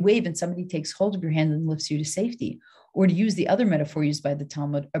and you wave and somebody takes hold of your hand and lifts you to safety. Or to use the other metaphor used by the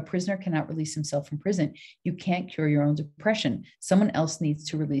Talmud, a prisoner cannot release himself from prison. You can't cure your own depression. Someone else needs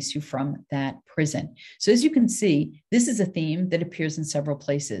to release you from that prison. So as you can see, this is a theme that appears in several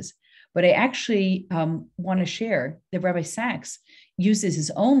places. But I actually want to share that Rabbi Sacks uses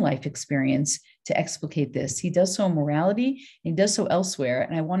his own life experience to explicate this. He does so in morality, and he does so elsewhere.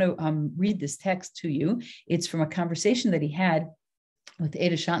 And I want to read this text to you. It's from a conversation that he had with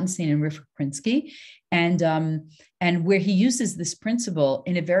Ada Schottenstein and Rivka Prinsky, and where he uses this principle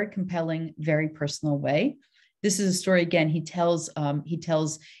in a very compelling, very personal way. This is a story, again, he fleshes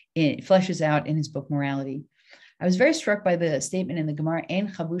out in his book, Morality. I was very struck by the statement in the Gemara,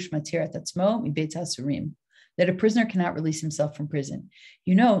 Ein chavush matir et atzmo mi beit hasurim, that a prisoner cannot release himself from prison.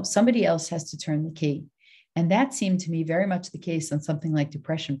 You know, somebody else has to turn the key. And that seemed to me very much the case on something like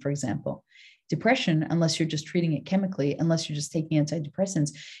depression, for example. Depression, unless you're just treating it chemically, unless you're just taking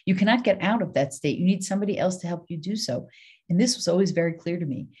antidepressants, you cannot get out of that state. You need somebody else to help you do so. And this was always very clear to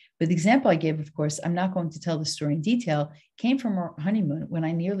me. But the example I gave, of course, I'm not going to tell the story in detail, came from our honeymoon when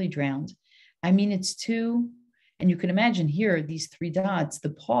I nearly drowned. I mean, it's two, and you can imagine here, these three dots, the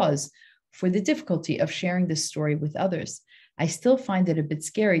pause for the difficulty of sharing this story with others. I still find it a bit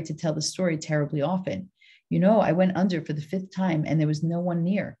scary to tell the story terribly often. You know, I went under for the 5th time and there was no one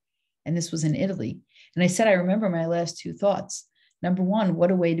near. And this was in Italy. And I said, I remember my last 2 thoughts. Number 1,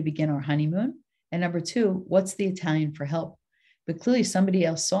 what a way to begin our honeymoon. And number 2, what's the Italian for help? But clearly somebody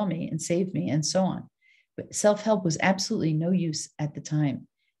else saw me and saved me and so on. But self-help was absolutely no use at the time,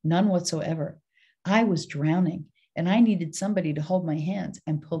 none whatsoever. I was drowning and I needed somebody to hold my hand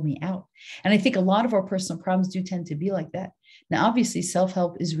and pull me out. And I think a lot of our personal problems do tend to be like that. Now, obviously,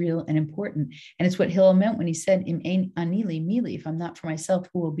 self-help is real and important. And it's what Hillel meant when he said, Im ein ani li mili, if I'm not for myself,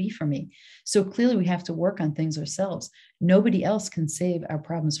 who will be for me? So clearly we have to work on things ourselves. Nobody else can save our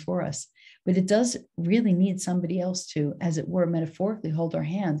problems for us. But it does really need somebody else to, as it were, metaphorically hold our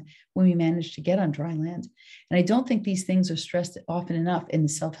hand when we manage to get on dry land. And I don't think these things are stressed often enough in the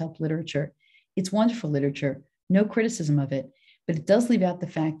self-help literature. It's wonderful literature, no criticism of it, but it does leave out the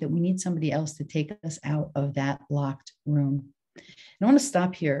fact that we need somebody else to take us out of that locked room. And I want to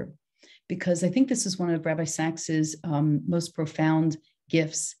stop here because I think this is one of Rabbi Sacks's most profound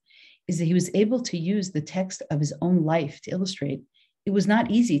gifts, is that he was able to use the text of his own life to illustrate. It was not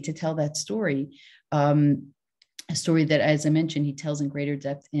easy to tell that story, a story that, as I mentioned, he tells in greater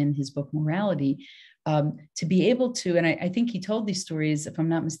depth in his book, Morality, to be able to, and I think he told these stories, if I'm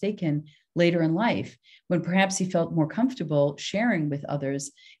not mistaken, later in life, when perhaps he felt more comfortable sharing with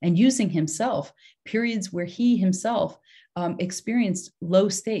others and using himself, periods where he himself experienced low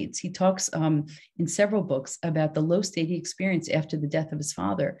states. He talks in several books about the low state he experienced after the death of his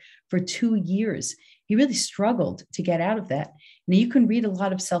father for 2 years. He really struggled to get out of that. Now, you can read a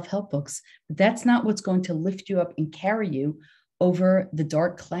lot of self-help books, but that's not what's going to lift you up and carry you over the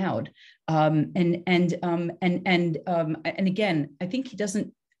dark cloud. And again, I think he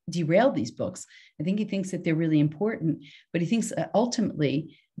doesn't derail these books. I think he thinks that they're really important, but he thinks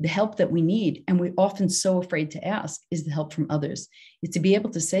ultimately the help that we need, and we're often so afraid to ask, is the help from others. Is to be able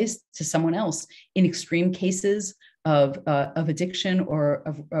to say to someone else in extreme cases of addiction or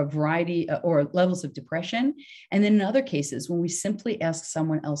of a variety or levels of depression. And then in other cases, when we simply ask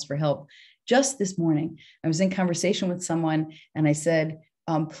someone else for help. Just this morning, I was in conversation with someone and I said,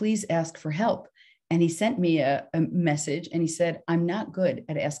 please ask for help. And he sent me a message and he said, I'm not good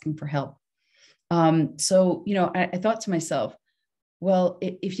at asking for help. So, I thought to myself, well,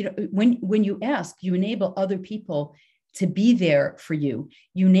 if you know, when you ask, you enable other people to be there for you.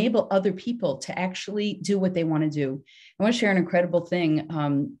 You enable other people to actually do what they want to do. I want to share an incredible thing.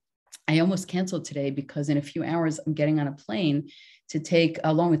 I almost canceled today because in a few hours I'm getting on a plane to take,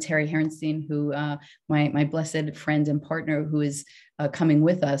 along with Terry Herenstein, who my blessed friend and partner who is coming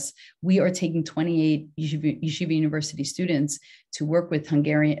with us. We are taking 28 Yeshiva University students to work with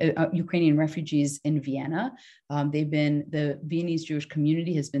Ukrainian refugees in Vienna. The Viennese Jewish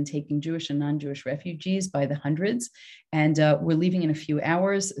community has been taking Jewish and non-Jewish refugees by the hundreds, and we're leaving in a few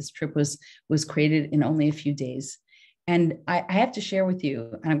hours. This trip was created in only a few days. And I have to share with you,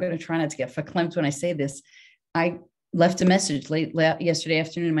 and I'm going to try not to get verklempt when I say this, I left a message late yesterday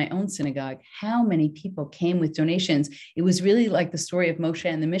afternoon in my own synagogue. How many people came with donations? It was really like the story of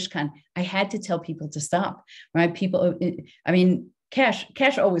Moshe and the Mishkan. I had to tell people to stop, right?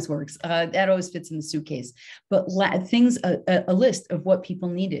 Cash always works. That always fits in the suitcase. But a list of what people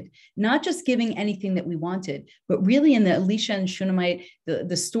needed, not just giving anything that we wanted, but really in the Elisha and Shunammite,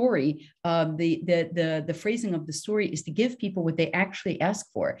 the story, the phrasing of the story is to give people what they actually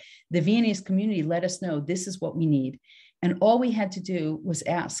ask for. The Viennese community let us know this is what we need. And all we had to do was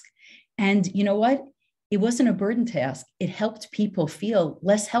ask. And you know what? It wasn't a burden to ask. It helped people feel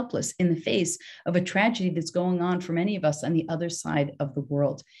less helpless in the face of a tragedy that's going on for many of us on the other side of the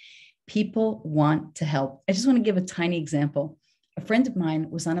world. People want to help. I just want to give a tiny example. A friend of mine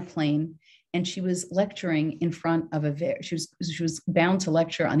was on a plane and she was lecturing in front of she was bound to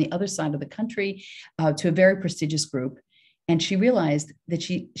lecture on the other side of the country to a very prestigious group. And she realized that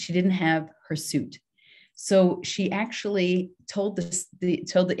she didn't have her suit. So she actually told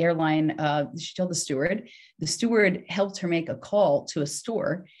the airline, she told the steward. The steward helped her make a call to a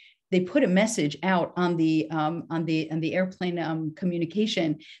store. They put a message out on the airplane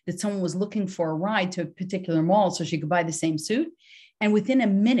communication that someone was looking for a ride to a particular mall so she could buy the same suit. And within a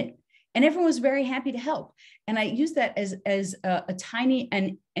minute, and everyone was very happy to help. And I use that as a tiny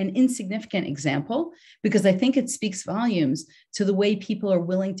and insignificant example, because I think it speaks volumes to the way people are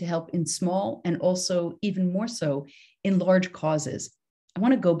willing to help in small and also even more so in large causes. I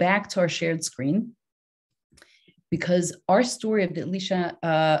want to go back to our shared screen because our story of Elisha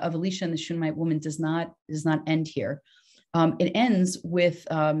and the Shunammite woman does not end here. It ends with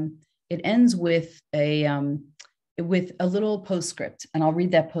a little postscript, and I'll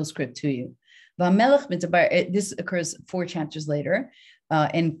read that postscript to you. This occurs 4 chapters later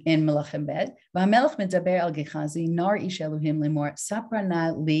in Melachim Bed. V'hamelech medaber al Gehazi nar ish Elohim lemor sapra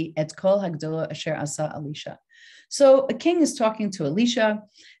na li et kol hagdola asher asa Elisha. So a king is talking to Elisha,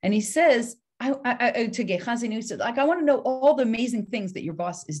 and he says to Gehazi, and he says, I want to know all the amazing things that your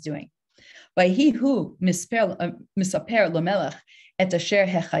boss is doing. Vayhi hu misaper lamelech et asher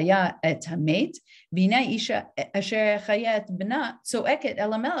hechaya et hamet, v'ina isha asher hechaya et bena, tzoeket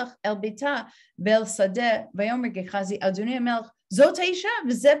el hamelech el bita vel sadeh, vayomer Gehazi adonai hamelech zot haisha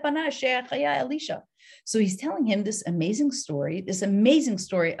v'zeh bana asher hechaya Elisha. So he's telling him this amazing story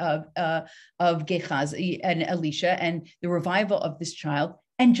of Gehazi and Elisha and the revival of this child.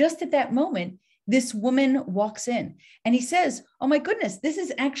 And just at that moment, this woman walks in and he says, oh my goodness, this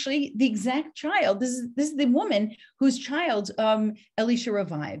is actually the exact child. This is the woman whose child Elisha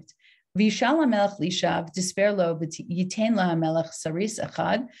revived. V'yishal hamelech lishav disper lo v'yitein la hamelech saris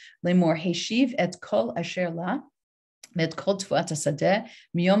echad lemor heshiv et kol asher la met kol tfuat hasadeh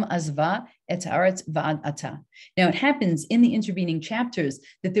miyom azva et haaretz va'ad ata. Now it happens in the intervening chapters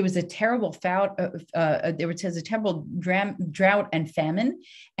that there was a terrible drought and famine,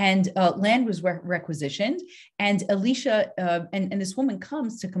 and land was requisitioned. And Elisha and this woman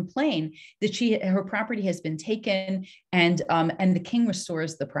comes to complain that her property has been taken, and the king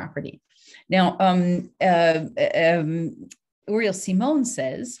restores the property. Now, Uriel Simon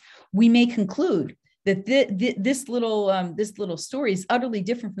says we may conclude that this little story is utterly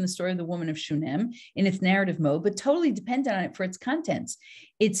different from the story of the woman of Shunem in its narrative mode, but totally dependent on it for its contents.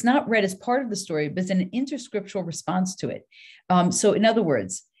 It's not read as part of the story, but as an interscriptural response to it. So in other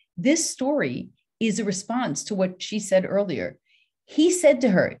words, this story is a response to what she said earlier. He said to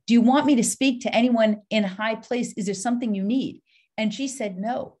her, do you want me to speak to anyone in a high place? Is there something you need? And she said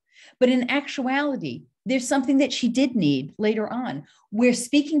no. But in actuality, there's something that she did need later on, where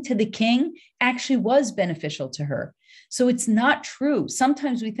speaking to the king actually was beneficial to her. So it's not true.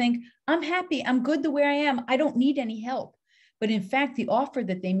 Sometimes we think, I'm happy, I'm good the way I am, I don't need any help. But in fact, the offer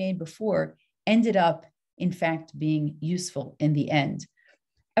that they made before ended up, in fact, being useful in the end.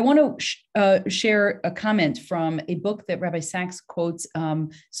 I want to share a comment from a book that Rabbi Sacks quotes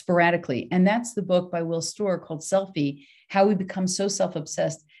sporadically, and that's the book by Will Storr called Selfie, How We Become So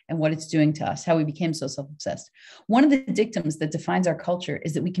Self-Obsessed and What It's Doing to Us, how we became so self-obsessed. One of the dictums that defines our culture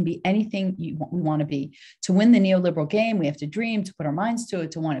is that we can be anything we want to be. To win the neoliberal game, we have to dream, to put our minds to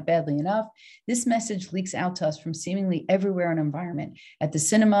it, to want it badly enough. This message leaks out to us from seemingly everywhere in our environment, at the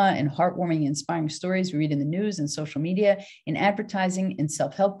cinema, in heartwarming, inspiring stories we read in the news and social media, in advertising, in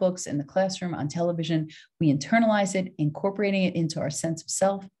self-help books, in the classroom, on television. We internalize it, incorporating it into our sense of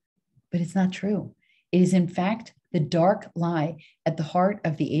self, but it's not true. It is, in fact, the dark lie at the heart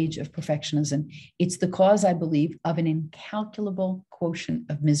of the age of perfectionism. It's the cause, I believe, of an incalculable quotient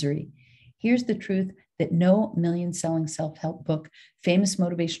of misery. Here's the truth that no million-selling self-help book, famous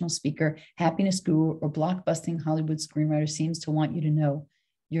motivational speaker, happiness guru, or blockbusting Hollywood screenwriter seems to want you to know.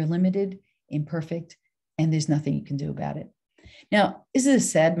 You're limited, imperfect, and there's nothing you can do about it. Now, this is a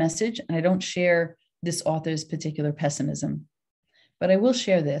sad message, and I don't share this author's particular pessimism, but I will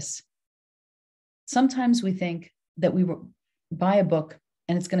share this. Sometimes we think that we buy a book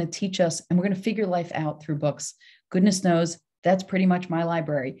and it's going to teach us, and we're going to figure life out through books. Goodness knows that's pretty much my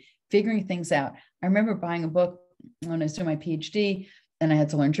library, figuring things out. I remember buying a book when I was doing my PhD and I had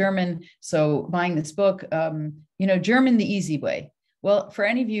to learn German. So buying this book, German the easy way. Well, for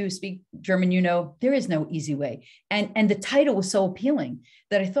any of you who speak German, there is no easy way. And the title was so appealing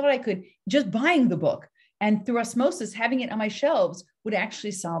that I thought I could, just buying the book and through osmosis, having it on my shelves would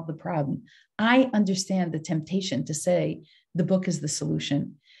actually solve the problem. I understand the temptation to say the book is the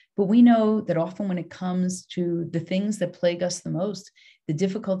solution, but we know that often when it comes to the things that plague us the most, the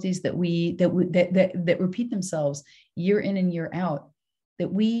difficulties that repeat themselves year in and year out,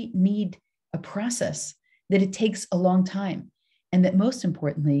 that we need a process, that it takes a long time, and that most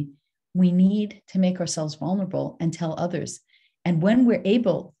importantly, we need to make ourselves vulnerable and tell others. And when we're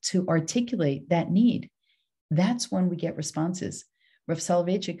able to articulate that need, that's when we get responses. Rav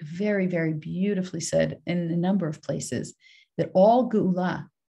Soloveitchik very, very beautifully said in a number of places that all geula,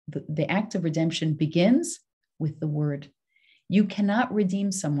 the act of redemption, begins with the word. You cannot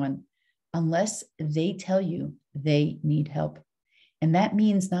redeem someone unless they tell you they need help. And that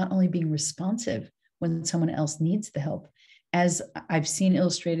means not only being responsive when someone else needs the help, as I've seen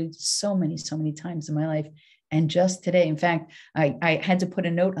illustrated so many times in my life. And just today, in fact, I had to put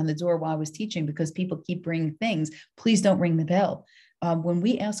a note on the door while I was teaching because people keep bringing things. Please don't ring the bell. When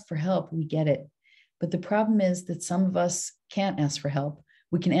we ask for help, we get it. But the problem is that some of us can't ask for help.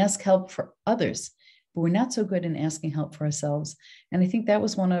 We can ask help for others, but we're not so good in asking help for ourselves. And I think that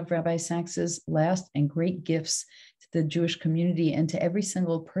was one of Rabbi Sacks's last and great gifts to the Jewish community and to every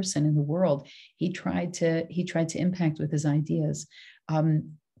single person in the world. He tried to impact with his ideas.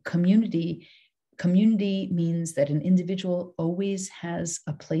 Community means that an individual always has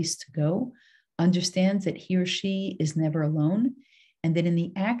a place to go, understands that he or she is never alone, and that in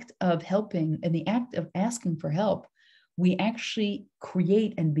the act of helping, in the act of asking for help, we actually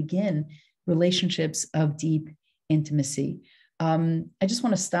create and begin relationships of deep intimacy. I just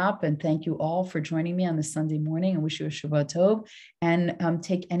want to stop and thank you all for joining me on this Sunday morning. I wish you a Shabbat Tov, and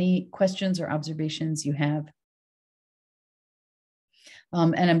take any questions or observations you have.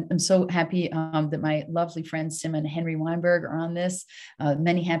 And I'm so happy that my lovely friends Sim and Henry Weinberg are on this.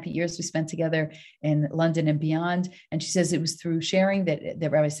 Many happy years we spent together in London and beyond. And she says it was through sharing that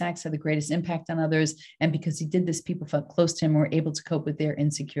Rabbi Sacks had the greatest impact on others. And because he did this, people felt close to him and were able to cope with their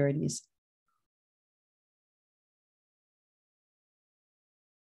insecurities.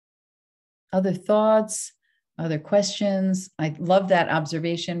 Other thoughts, other questions? I love that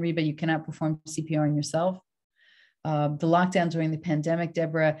observation, Reba. You cannot perform CPR on yourself. The lockdown during the pandemic,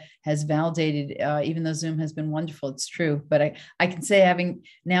 Deborah, has validated, even though Zoom has been wonderful, it's true. But I can say, having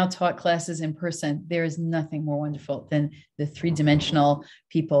now taught classes in person, there is nothing more wonderful than the three-dimensional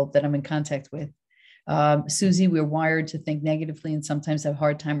people that I'm in contact with. Susie, we're wired to think negatively and sometimes have a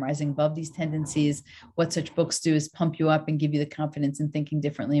hard time rising above these tendencies. What such books do is pump you up and give you the confidence in thinking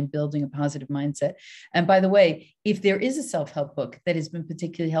differently and building a positive mindset. And by the way, if there is a self-help book that has been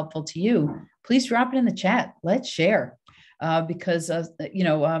particularly helpful to you, please drop it in the chat. Let's share. Because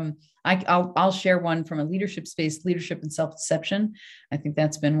I'll share one from a leadership space, Leadership and Self-Deception. I think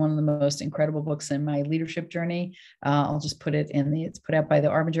that's been one of the most incredible books in my leadership journey. I'll just put it in it's put out by the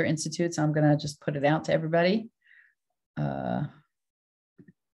Arbinger Institute. So I'm going to just put it out to everybody.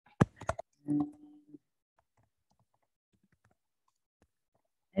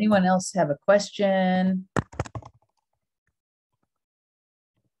 Anyone else have a question?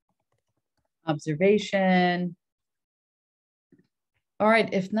 Observation? All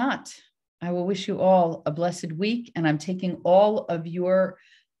right, if not, I will wish you all a blessed week, and I'm taking all of your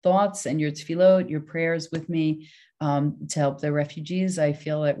thoughts and your tefillot, your prayers with me to help the refugees. I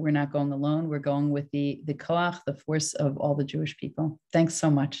feel that we're not going alone. We're going with the koach, the force of all the Jewish people. Thanks so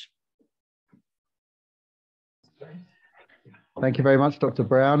much. Thank you very much, Dr.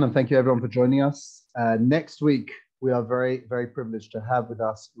 Brown, and thank you everyone for joining us. Next week, we are very, very privileged to have with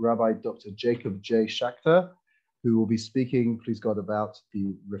us Rabbi Dr. Jacob J. Schachter, who will be speaking, please God, about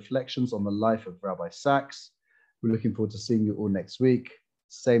the reflections on the life of Rabbi Sacks. We're looking forward to seeing you all next week.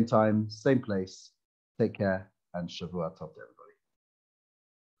 Same time, same place. Take care and Shavua Tov to everybody.